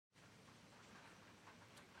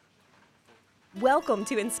Welcome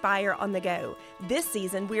to Inspire on the Go. This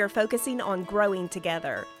season, we are focusing on growing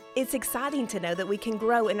together. It's exciting to know that we can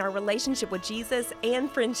grow in our relationship with Jesus and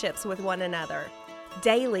friendships with one another.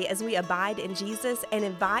 Daily, as we abide in Jesus and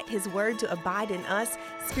invite His Word to abide in us,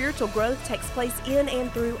 spiritual growth takes place in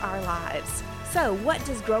and through our lives. So, what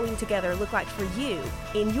does growing together look like for you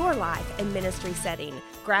in your life and ministry setting?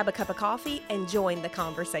 Grab a cup of coffee and join the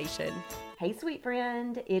conversation. Hey, sweet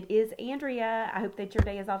friend, it is Andrea. I hope that your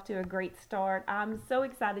day is off to a great start. I'm so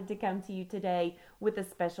excited to come to you today with a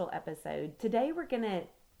special episode. Today we're going to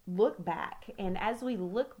look back, and as we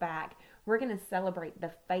look back, we're going to celebrate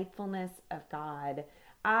the faithfulness of God.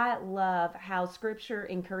 I love how Scripture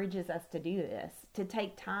encourages us to do this, to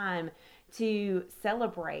take time to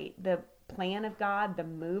celebrate the plan of God, the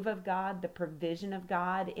move of God, the provision of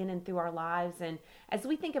God in and through our lives. And as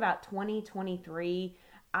we think about 2023,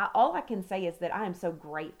 all I can say is that I am so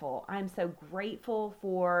grateful. I am so grateful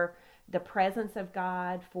for the presence of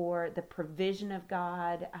God, for the provision of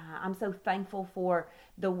God. I'm so thankful for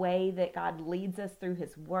the way that God leads us through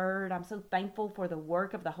His Word. I'm so thankful for the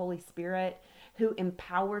work of the Holy Spirit who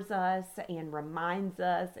empowers us and reminds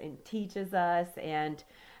us and teaches us and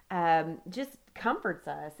just comforts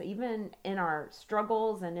us even in our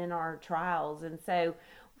struggles and in our trials. And so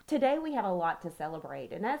today we have a lot to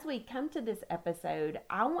celebrate. And as we come to this episode,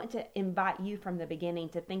 I want to invite you from the beginning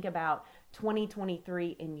to think about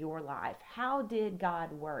 2023 in your life. How did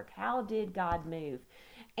God work? How did God move?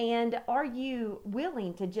 And are you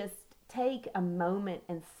willing to just take a moment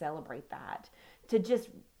and celebrate that? To just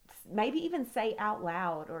maybe even say out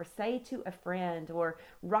loud or say to a friend or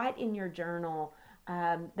write in your journal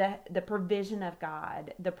the provision of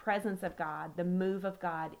God, the presence of God, the move of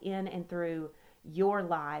God in and through your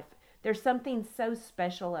life. There's something so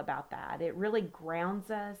special about that. It really grounds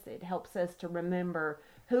us. It helps us to remember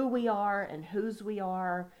who we are and whose we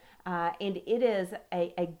are. And it is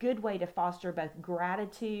a good way to foster both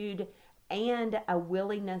gratitude and a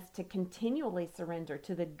willingness to continually surrender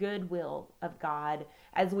to the goodwill of God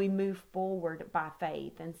as we move forward by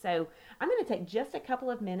faith. And so I'm going to take just a couple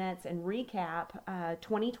of minutes and recap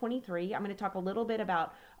 2023. I'm going to talk a little bit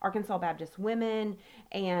about Arkansas Baptist Women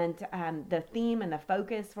and the theme and the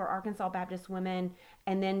focus for Arkansas Baptist Women,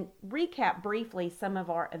 and then recap briefly some of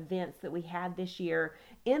our events that we had this year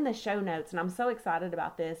in the show notes. And I'm so excited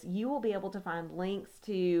about this. You will be able to find links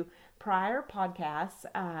to prior podcasts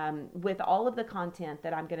with all of the content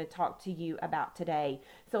that I'm going to talk to you about today.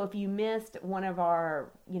 So if you missed one of our,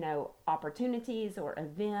 opportunities or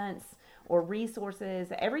events or resources,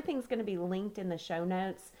 everything's going to be linked in the show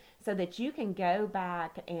notes so that you can go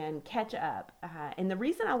back and catch up. And the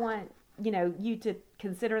reason I want, you to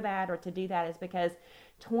consider that or to do that is because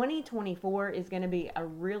 2024 is going to be a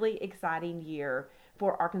really exciting year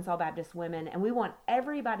for Arkansas Baptist Women, and we want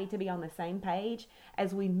everybody to be on the same page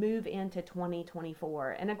as we move into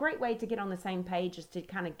 2024. And a great way to get on the same page is to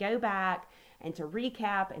kind of go back and to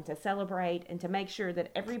recap and to celebrate and to make sure that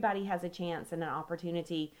everybody has a chance and an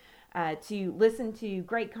opportunity to listen to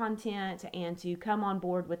great content and to come on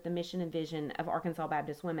board with the mission and vision of Arkansas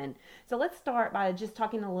Baptist Women. So let's start by just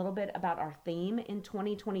talking a little bit about our theme in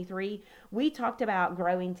 2023. We talked about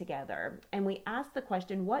growing together, and we asked the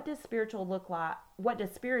question, what does spiritual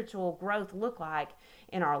growth look like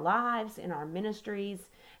in our lives, in our ministries?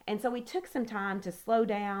 And so we took some time to slow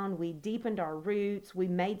down. We deepened our roots. We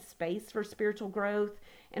made space for spiritual growth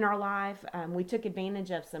in our life. We took advantage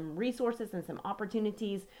of some resources and some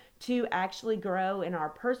opportunities to actually grow in our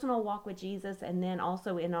personal walk with Jesus and then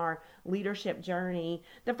also in our leadership journey.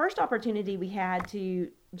 The first opportunity we had to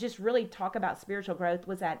just really talk about spiritual growth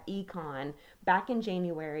was at Econ back in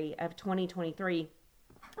January of 2023.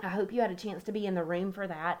 I hope you had a chance to be in the room for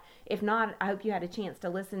that. If not, I hope you had a chance to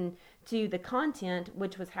listen to the content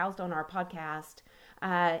which was housed on our podcast.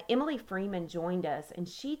 Emily Freeman joined us, and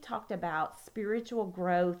she talked about spiritual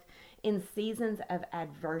growth in seasons of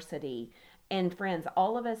adversity. And friends,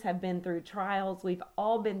 all of us have been through trials. We've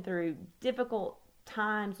all been through difficult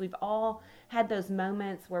times. We've all had those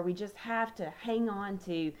moments where we just have to hang on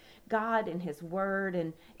to God and His Word.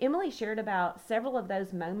 And Emily shared about several of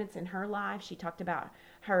those moments in her life. She talked about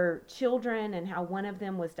her children and how one of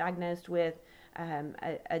them was diagnosed with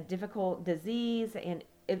a difficult disease and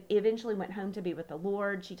eventually went home to be with the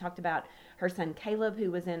Lord. She talked about her son Caleb,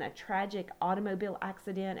 who was in a tragic automobile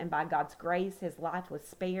accident, and by God's grace, his life was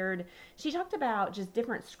spared. She talked about just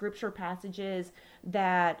different scripture passages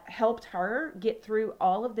that helped her get through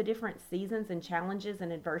all of the different seasons and challenges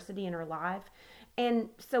and adversity in her life. And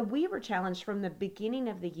so we were challenged from the beginning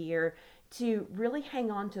of the year to really hang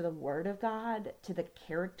on to the Word of God, to the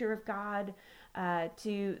character of God,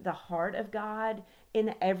 to the heart of God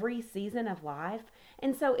in every season of life.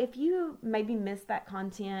 And so if you maybe missed that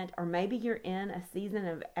content, or maybe you're in a season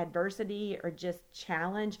of adversity or just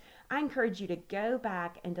challenge, I encourage you to go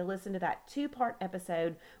back and to listen to that 2-part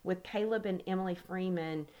episode with Caleb and Emily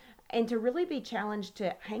Freeman, and to really be challenged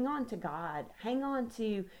to hang on to God, hang on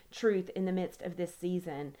to truth in the midst of this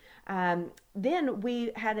season. Then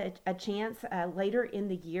we had a chance later in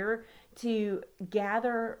the year to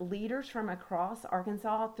gather leaders from across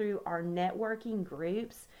Arkansas through our networking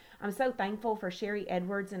groups. I'm so thankful for Sherry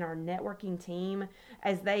Edwards and our networking team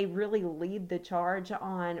as they really lead the charge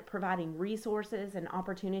on providing resources and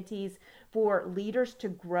opportunities for leaders to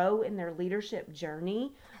grow in their leadership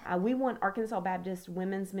journey. We want Arkansas Baptist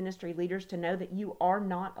Women's Ministry leaders to know that you are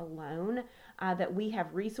not alone, that we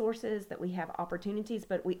have resources, that we have opportunities,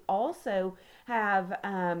 but we also have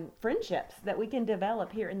friendships that we can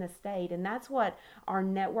develop here in the state. And that's what our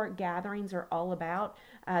network gatherings are all about.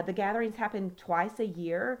 The gatherings happen twice a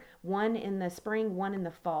year, one in the spring, one in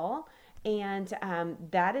the fall. And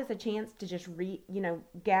that is a chance to just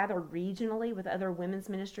gather regionally with other women's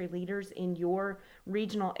ministry leaders in your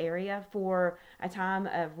regional area for a time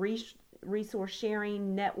of resource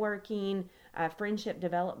sharing, networking, friendship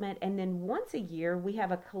development. And then once a year, we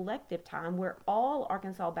have a collective time where all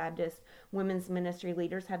Arkansas Baptist women's ministry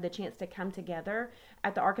leaders have the chance to come together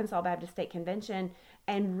at the Arkansas Baptist State Convention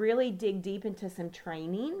and really dig deep into some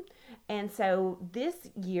training. And so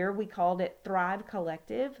this year we called it Thrive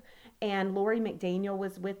Collective. And Lori McDaniel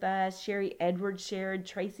was with us, Sherry Edwards shared,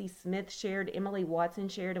 Tracy Smith shared, Emily Watson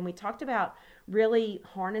shared, and we talked about really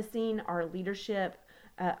harnessing our leadership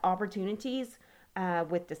opportunities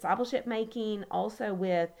with discipleship making, also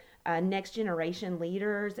with next generation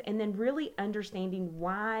leaders, and then really understanding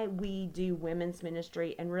why we do women's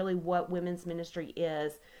ministry and really what women's ministry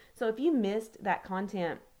is. So if you missed that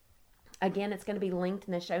content, again, it's going to be linked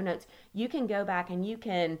in the show notes. You can go back and you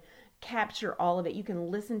can capture all of it. You can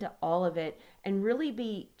listen to all of it and really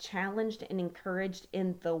be challenged and encouraged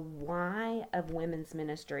in the why of women's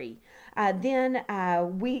ministry. Then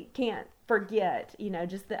we can't forget,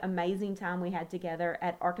 just the amazing time we had together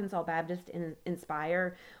at Arkansas Baptist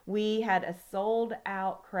Inspire. We had a sold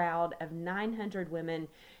out crowd of 900 women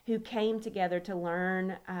who came together to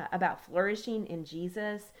learn about flourishing in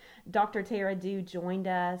Jesus. Dr. Tara Dew joined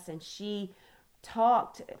us, and she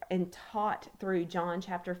talked and taught through John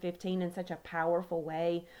chapter 15 in such a powerful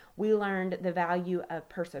way. We learned the value of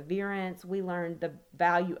perseverance. We learned the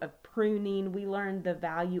value of pruning. We learned the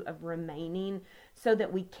value of remaining so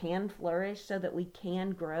that we can flourish, so that we can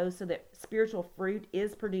grow, so that spiritual fruit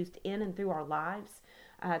is produced in and through our lives.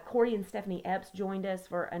 Corey and Stephanie Epps joined us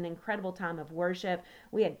for an incredible time of worship.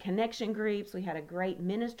 We had connection groups. We had a great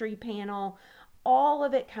ministry panel. All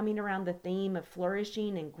of it coming around the theme of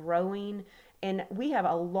flourishing and growing. And we have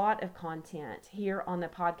a lot of content here on the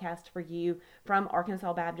podcast for you from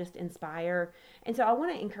Arkansas Baptist Inspire. And so I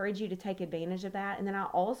want to encourage you to take advantage of that. And then I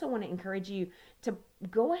also want to encourage you to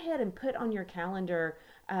go ahead and put on your calendar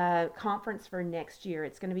conference for next year.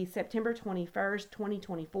 It's going to be September 21st,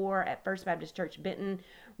 2024 at First Baptist Church Benton.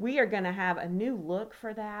 We are going to have a new look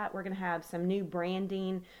for that. We're going to have some new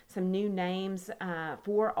branding, some new names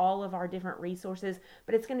for all of our different resources,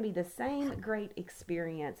 but it's going to be the same great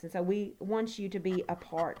experience. And so we want you to be a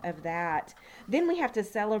part of that. Then we have to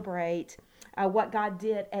celebrate what God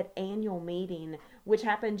did at annual meeting, which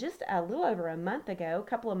happened just a little over a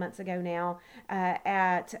couple of months ago now,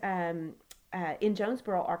 in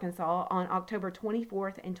Jonesboro, Arkansas, on October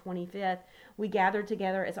 24th and 25th. We gathered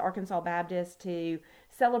together as Arkansas Baptists to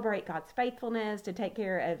celebrate God's faithfulness, to take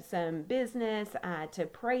care of some business, to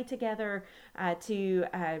pray together, to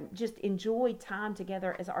just enjoy time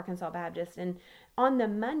together as Arkansas Baptists. And on the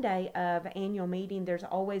Monday of annual meeting, there's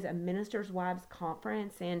always a Ministers' Wives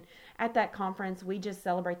Conference. And at that conference, we just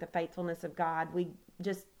celebrate the faithfulness of God. We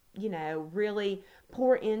just really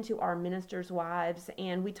pour into our ministers' wives.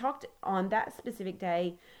 And we talked on that specific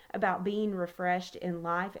day about being refreshed in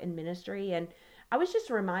life and ministry. And I was just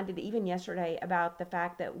reminded even yesterday about the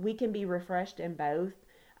fact that we can be refreshed in both,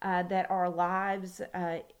 that our lives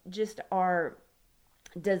just are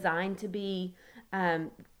designed to be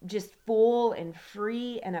just full and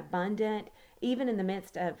free and abundant, even in the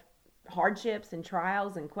midst of hardships and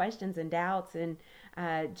trials and questions and doubts, and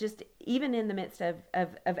just even in the midst of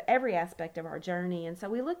every aspect of our journey. And so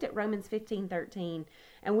we looked at Romans 15:13,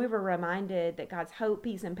 and we were reminded that God's hope,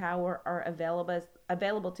 peace, and power are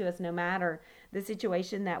available to us no matter the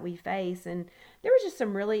situation that we face. And there was just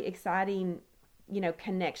some really exciting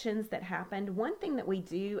connections that happened. One thing that we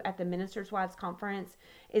do at the Ministers' Wives Conference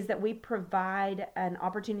is that we provide an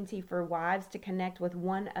opportunity for wives to connect with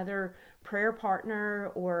one other prayer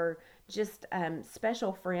partner or just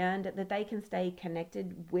special friend that they can stay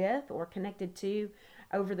connected with or connected to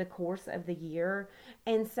over the course of the year.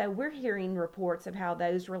 And so we're hearing reports of how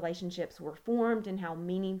those relationships were formed and how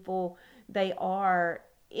meaningful they are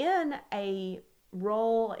in a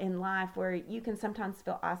role in life where you can sometimes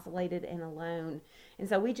feel isolated and alone. And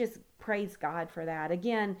so we just praise God for that.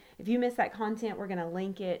 Again, if you miss that content, we're going to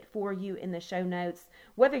link it for you in the show notes.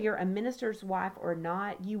 Whether you're a minister's wife or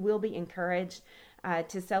not, you will be encouraged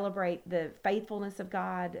to celebrate the faithfulness of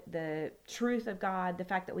God, the truth of God, the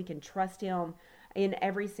fact that we can trust Him in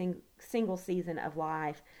every single season of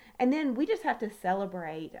life. And then we just have to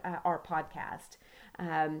celebrate our podcast,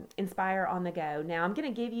 Inspire on the Go. Now, I'm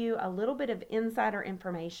going to give you a little bit of insider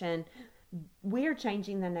information. We're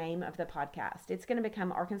changing the name of the podcast. It's going to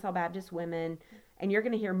become Arkansas Baptist Women, and you're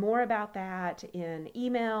going to hear more about that in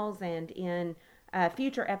emails and in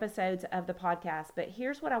future episodes of the podcast. But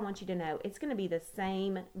here's what I want you to know. It's going to be the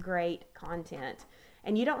same great content,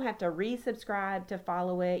 and you don't have to resubscribe to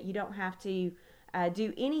follow it. You don't have to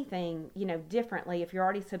do anything, differently. If you're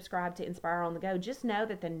already subscribed to Inspire on the Go, just know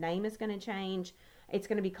that the name is going to change. It's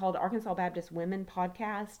going to be called Arkansas Baptist Women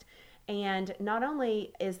Podcast. And not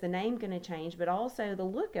only is the name going to change, but also the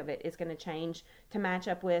look of it is going to change to match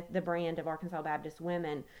up with the brand of Arkansas Baptist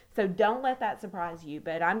Women. So don't let that surprise you.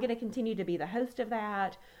 But I'm going to continue to be the host of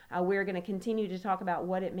that. We're going to continue to talk about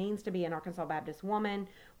what it means to be an Arkansas Baptist woman.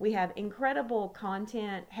 We have incredible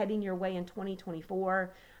content heading your way in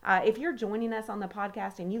 2024. If you're joining us on the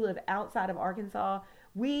podcast and you live outside of Arkansas,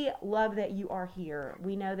 we love that you are here.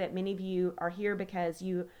 We know that many of you are here because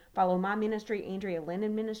you follow my ministry, Andrea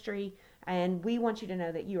Lennon Ministry, and we want you to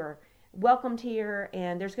know that you are welcomed here,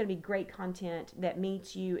 and there's going to be great content that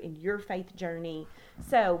meets you in your faith journey.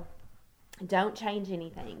 So don't change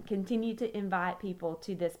anything. Continue to invite people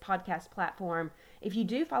to this podcast platform. If you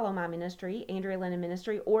do follow my ministry, Andrea Lennon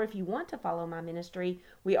Ministry, or if you want to follow my ministry,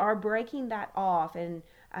 we are breaking that off, and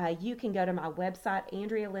you can go to my website,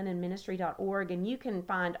 AndreaLennonMinistry.org, and you can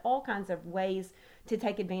find all kinds of ways to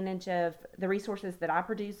take advantage of the resources that I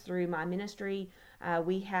produce through my ministry.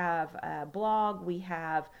 We have a blog, we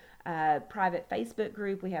have a private Facebook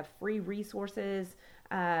group, we have free resources,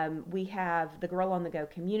 we have the Girl on the Go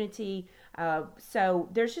community. So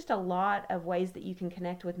there's just a lot of ways that you can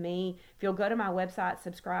connect with me. If you'll go to my website,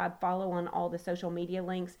 subscribe, follow on all the social media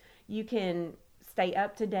links, you can stay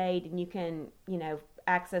up to date and you can,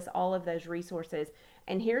 access all of those resources.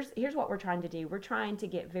 And here's what we're trying to do. We're trying to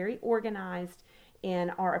get very organized in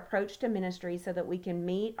our approach to ministry so that we can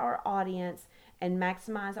meet our audience and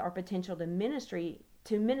maximize our potential to minister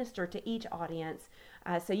to each audience,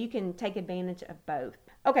 so you can take advantage of both.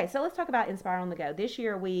 Okay, so let's talk about Inspire on the Go. This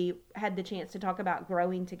year we had the chance to talk about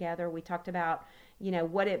growing together. We talked about,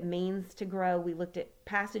 what it means to grow. We looked at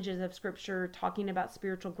passages of Scripture talking about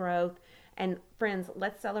spiritual growth. And friends,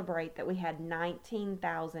 let's celebrate that we had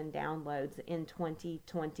 19,000 downloads in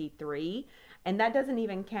 2023. And that doesn't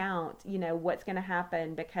even count, what's going to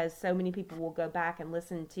happen because so many people will go back and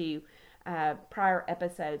listen to prior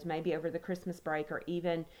episodes, maybe over the Christmas break or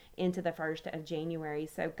even into the 1st of January.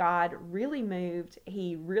 So God really moved.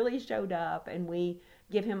 He really showed up, and we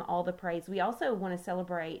give Him all the praise. We also want to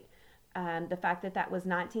celebrate the fact that was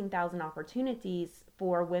 19,000 opportunities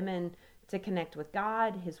for women to connect with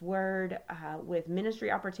God, His Word, with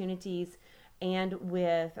ministry opportunities, and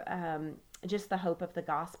with just the hope of the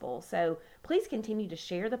gospel. So please continue to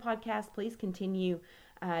share the podcast. Please continue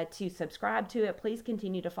to subscribe to it. Please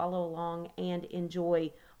continue to follow along and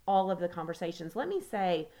enjoy all of the conversations. Let me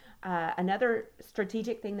say another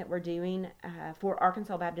strategic thing that we're doing for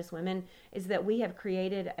Arkansas Baptist Women is that we have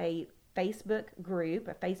created a Facebook group,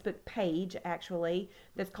 a Facebook page actually,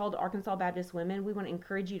 that's called Arkansas Baptist Women. We want to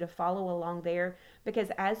encourage you to follow along there because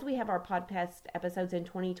as we have our podcast episodes in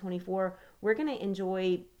 2024, we're going to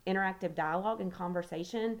enjoy interactive dialogue and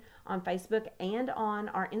conversation on Facebook and on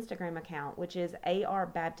our Instagram account, which is AR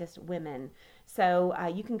Baptist Women. So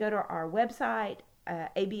you can go to our website,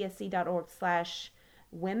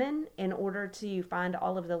 absc.org/women, in order to find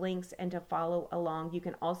all of the links and to follow along. You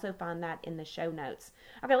can also find that in the show notes.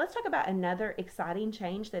 Okay, let's talk about another exciting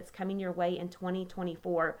change that's coming your way in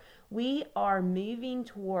 2024. We are moving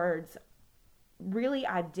towards really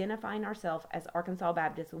identifying ourselves as Arkansas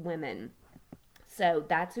Baptist Women. So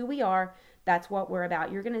that's who we are. That's what we're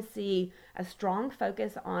about. You're going to see a strong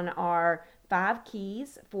focus on our 5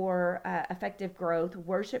 keys for effective growth: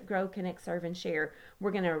 worship, grow, connect, serve, and share.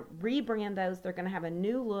 We're going to rebrand those. They're going to have a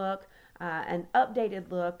new look, an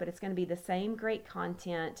updated look, but it's going to be the same great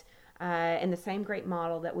content and the same great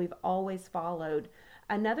model that we've always followed.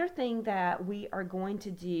 Another thing that we are going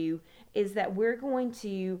to do is that we're going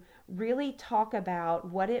to really talk about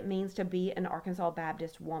what it means to be an Arkansas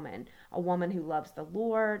Baptist woman, a woman who loves the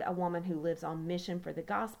Lord, a woman who lives on mission for the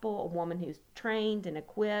gospel, a woman who's trained and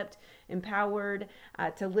equipped, empowered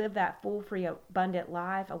to live that full, free, abundant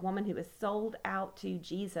life, a woman who is sold out to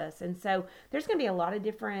Jesus. And so there's going to be a lot of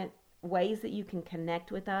different ways that you can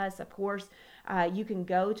connect with us. Of course, you can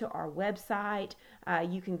go to our website.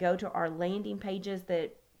 You can go to our landing pages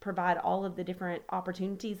that provide all of the different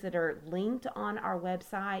opportunities that are linked on our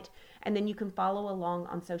website, and then you can follow along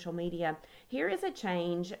on social media. Here is a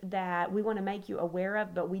change that we want to make you aware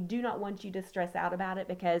of, but we do not want you to stress out about it,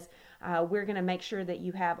 because we're going to make sure that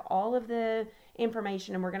you have all of the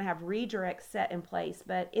information, and we're going to have redirects set in place.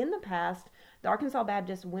 But in the past, the Arkansas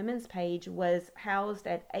Baptist Women's page was housed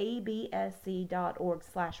at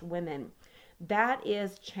absc.org/women. That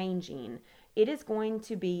is changing. It is going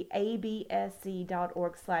to be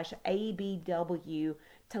absc.org/abw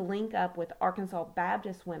to link up with Arkansas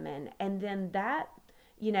Baptist Women. And then that,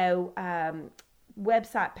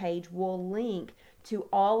 website page will link to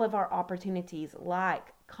all of our opportunities,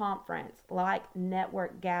 like conference, like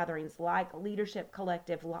network gatherings, like Leadership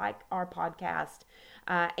Collective, like our podcast,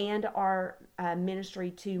 and our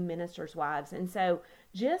ministry to ministers' wives. And so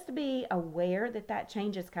just be aware that that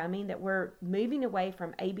change is coming, that we're moving away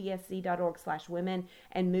from absc.org/women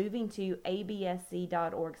and moving to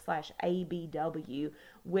absc.org/abw,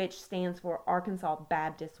 which stands for Arkansas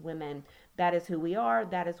Baptist Women. That is who we are.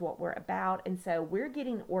 That is what we're about. And so we're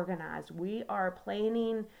getting organized. We are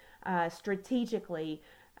planning strategically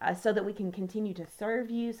so that we can continue to serve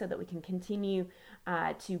you, so that we can continue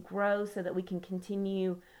to grow, so that we can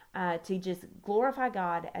continue to just glorify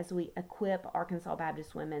God as we equip Arkansas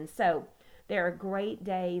Baptist Women. So there are great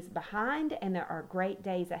days behind, and there are great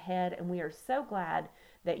days ahead, and we are so glad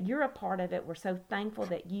that you're a part of it. We're so thankful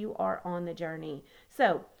that you are on the journey.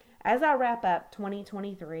 So as I wrap up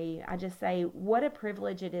 2023, I just say what a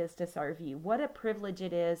privilege it is to serve you. What a privilege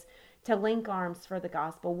it is to link arms for the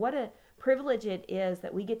gospel. What a privilege it is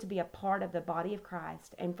that we get to be a part of the body of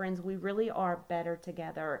Christ. And friends, we really are better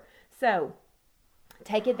together. So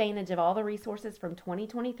take advantage of all the resources from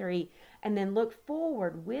 2023 and then look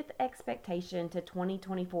forward with expectation to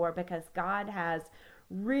 2024, because God has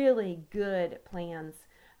really good plans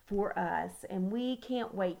for us, and we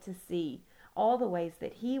can't wait to see all the ways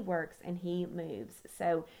that He works and He moves.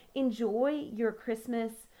 So enjoy your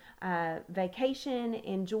Christmas vacation,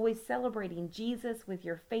 enjoy celebrating Jesus with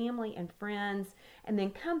your family and friends, and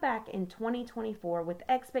then come back in 2024 with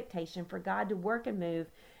expectation for God to work and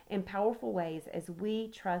move in powerful ways as we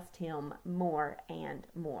trust Him more and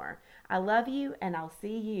more. I love you, and I'll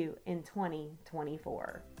see you in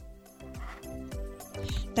 2024.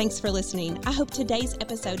 Thanks for listening. I hope today's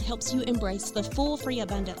episode helps you embrace the full, free,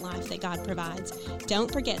 abundant life that God provides.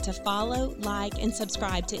 Don't forget to follow, like, and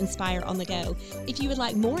subscribe to Inspire on the Go. If you would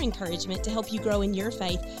like more encouragement to help you grow in your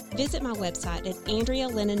faith, visit my website at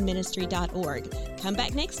AndreaLennonMinistry.org. Come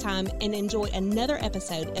back next time and enjoy another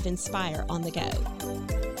episode of Inspire on the Go.